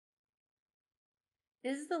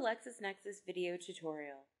This is the LexisNexis video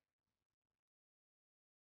tutorial.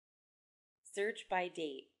 Search by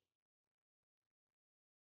date.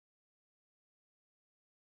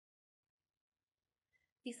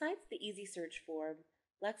 Besides the easy search form,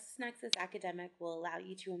 LexisNexis Academic will allow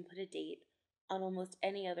you to input a date on almost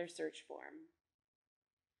any other search form.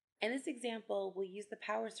 In this example, we'll use the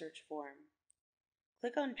Power Search form.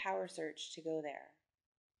 Click on Power Search to go there.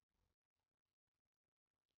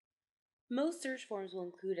 Most search forms will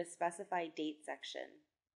include a specified date section.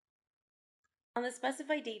 On the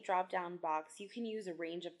specified date drop-down box, you can use a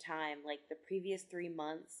range of time like the previous 3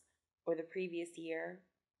 months or the previous year.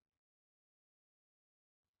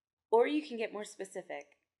 Or you can get more specific,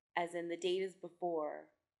 as in the date is before,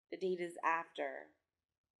 the date is after,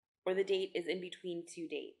 or the date is in between two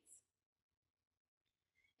dates.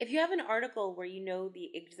 If you have an article where you know the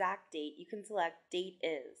exact date, you can select Date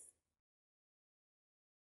Is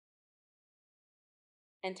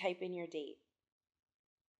and type in your date.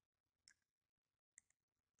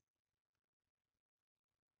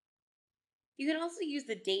 You can also use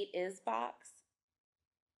the Date Is box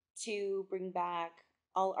to bring back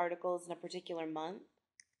all articles in a particular month,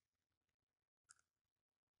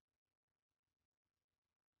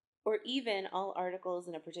 or even all articles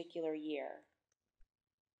in a particular year.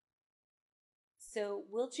 So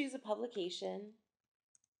we'll choose a publication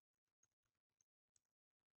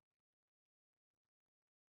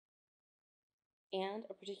and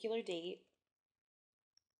a particular date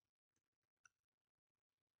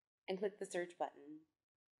and click the search button.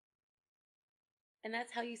 And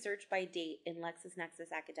that's how you search by date in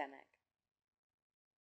LexisNexis Academic.